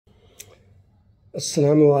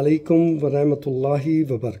Assalamu alaikum wa rahmatullahi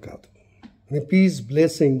wa barakatuh. May peace,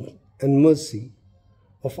 blessing and mercy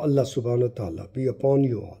of Allah subhanahu wa ta'ala be upon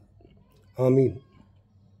you all. Ameen.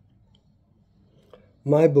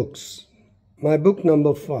 My books. My book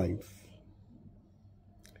number 5.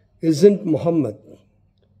 Isn't Muhammad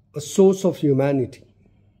a source of humanity?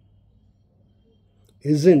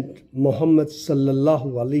 Isn't Muhammad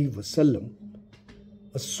sallallahu alaihi wasallam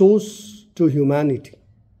a source to humanity?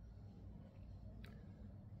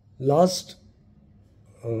 Last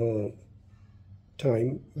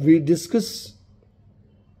time we discussed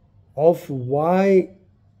of why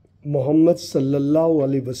Muhammad sallallahu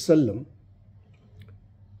alaihi wasallam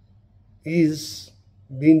is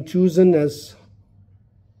being chosen as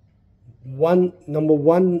number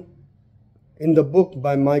one in the book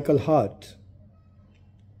by Michael Hart,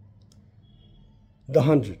 The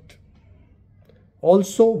 100.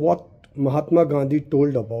 Also what Mahatma Gandhi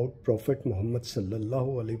told about Prophet Muhammad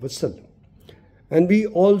sallallahu alaihi wasallam. And we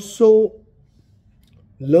also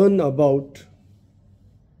learn about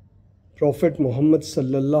Prophet Muhammad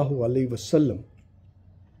sallallahu alaihi wasallam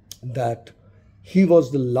that he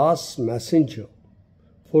was the last messenger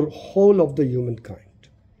for whole of the humankind.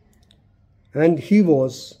 And he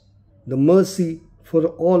was the mercy for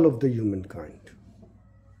all of the humankind.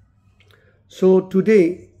 So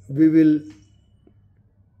today we will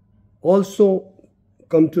also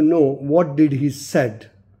come to know what did he said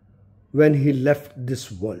when he left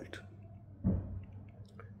this world.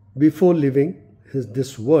 Before leaving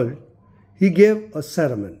this world, he gave a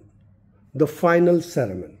sermon, the final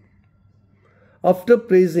sermon. After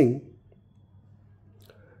praising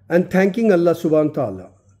and thanking Allah subhanahu wa ta'ala,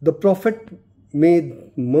 the Prophet, may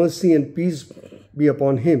mercy and peace be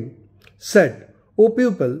upon him, said, "O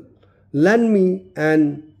people, lend me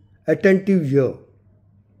an attentive ear.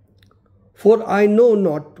 For I know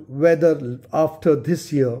not whether after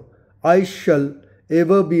this year I shall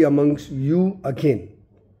ever be amongst you again.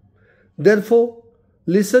 Therefore,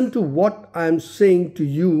 listen to what I am saying to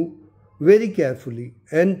you very carefully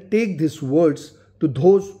and take these words to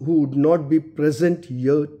those who would not be present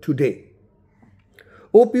here today.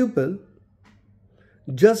 O people,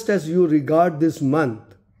 just as you regard this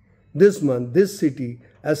month, this city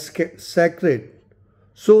as sacred,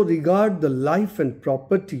 so regard the life and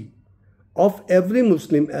property of every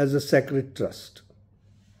Muslim as a sacred trust.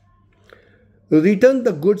 Return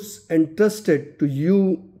the goods entrusted to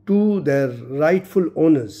you to their rightful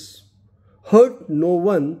owners. Hurt no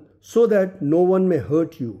one so that no one may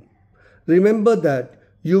hurt you. Remember that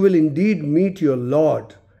you will indeed meet your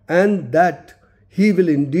Lord and that He will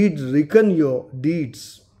indeed reckon your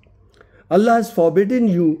deeds. Allah has forbidden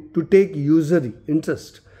you to take usury,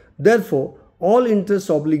 interest. Therefore, all interest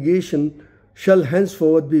obligation shall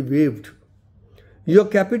henceforth be waived. Your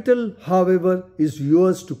capital, however, is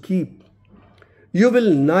yours to keep. You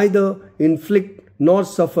will neither inflict nor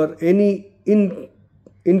suffer any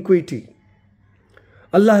iniquity.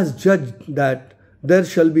 Allah has judged that there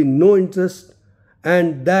shall be no interest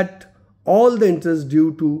and that all the interest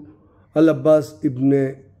due to Al-Abbas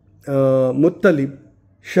ibn Muttalib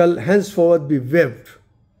shall henceforth be waived.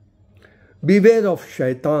 Beware of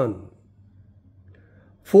shaitan.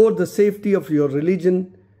 For the safety of your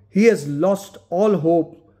religion, he has lost all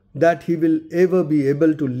hope that he will ever be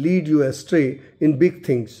able to lead you astray in big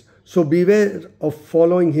things. So beware of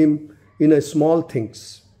following him in small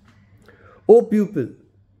things. O pupil,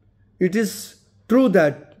 it is true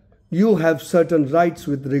that you have certain rights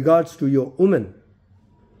with regards to your women,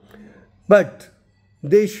 but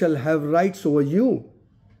they shall have rights over you.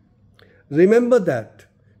 Remember that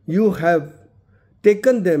you have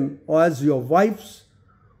taken them as your wives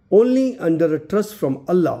only under a trust from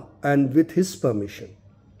Allah and with His permission.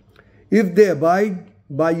 If they abide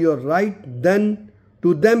by your right, then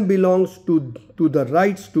to them belongs to the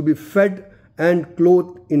rights to be fed and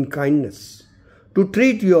clothed in kindness, to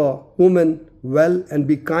treat your women well and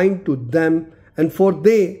be kind to them, and for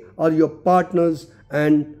they are your partners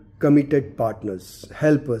and committed partners,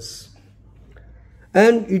 helpers.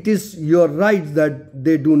 And it is your right that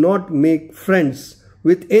they do not make friends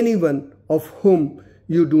with anyone of whom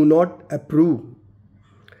you do not approve,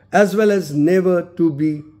 as well as never to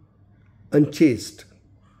be unchaste.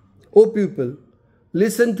 O people,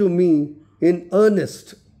 listen to me in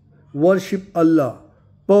earnest, worship Allah,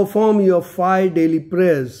 perform your 5 daily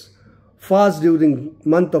prayers, fast during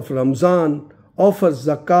month of Ramzan, offer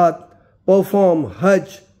zakat, perform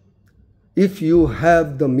Hajj if you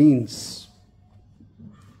have the means.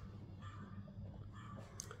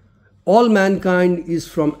 All mankind is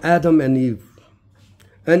from Adam and Eve.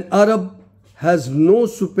 An Arab has no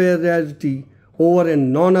superiority over a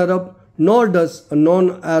non-Arab, nor does a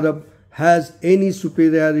non-Arab has any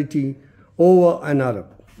superiority over an Arab.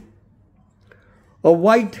 A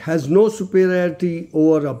white has no superiority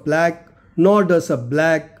over a black, nor does a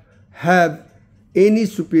black have any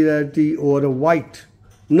superiority over a white.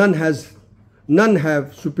 None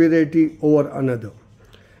have superiority over another,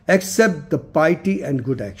 except the piety and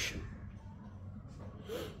good action.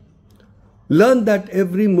 Learn that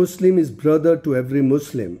every Muslim is brother to every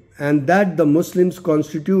Muslim, and that the Muslims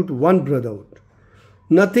constitute one brotherhood.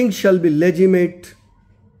 Nothing shall be legitimate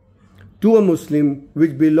to a Muslim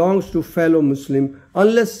which belongs to fellow Muslim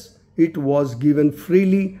unless it was given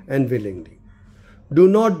freely and willingly. Do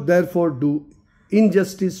not therefore do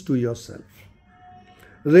injustice to yourself.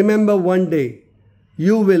 Remember, one day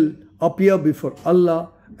you will appear before Allah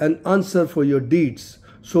and answer for your deeds.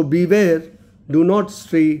 So beware, do not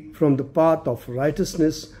stray from the path of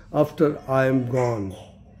righteousness after I am gone.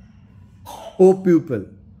 O pupil,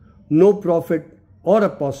 no prophet or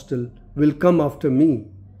apostle will come after me,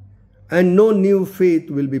 and no new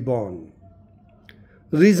faith will be born.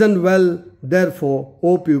 Reason well, therefore,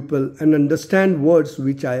 O pupil, and understand words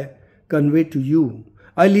which I convey to you.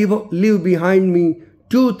 I leave behind me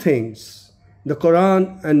two things, the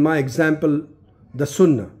Quran and my example, the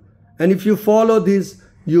Sunnah. And if you follow this,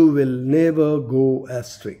 you will never go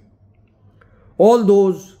astray. All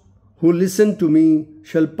those who listen to me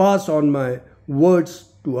shall pass on my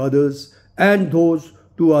words to others, and those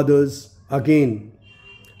to others again.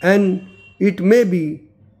 And it may be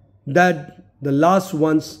that the last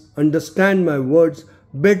ones understand my words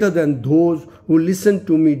better than those who listen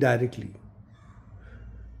to me directly.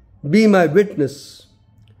 Be my witness,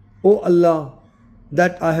 O Allah,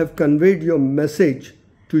 that I have conveyed your message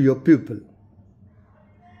to your pupil.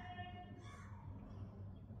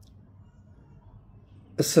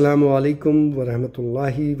 Assalamu alaikum wa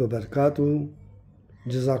rahmatullahi wa barakatuh.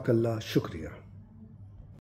 Jazakallah, shukriya.